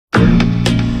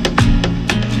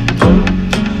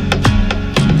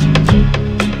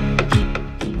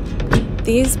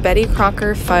These Betty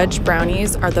Crocker Fudge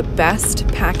Brownies are the best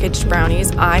packaged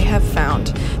brownies I have found.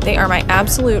 They are my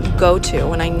absolute go-to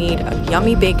when I need a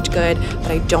yummy baked good, but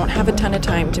I don't have a ton of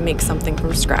time to make something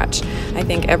from scratch. I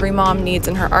think every mom needs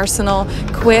in her arsenal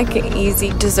quick,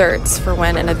 easy desserts for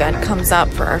when an event comes up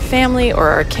for our family or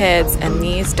our kids, and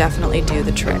these definitely do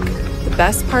the trick. The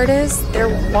best part is they're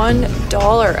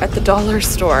 $1 at the dollar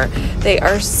store. They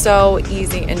are so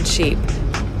easy and cheap.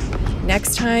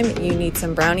 Next time you need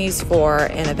some brownies for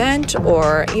an event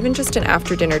or even just an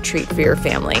after dinner treat for your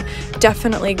family,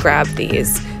 definitely grab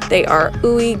these. They are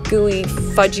ooey gooey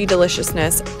fudgy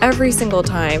deliciousness every single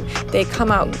time. They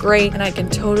come out great, and I can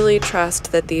totally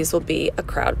trust that these will be a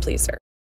crowd pleaser.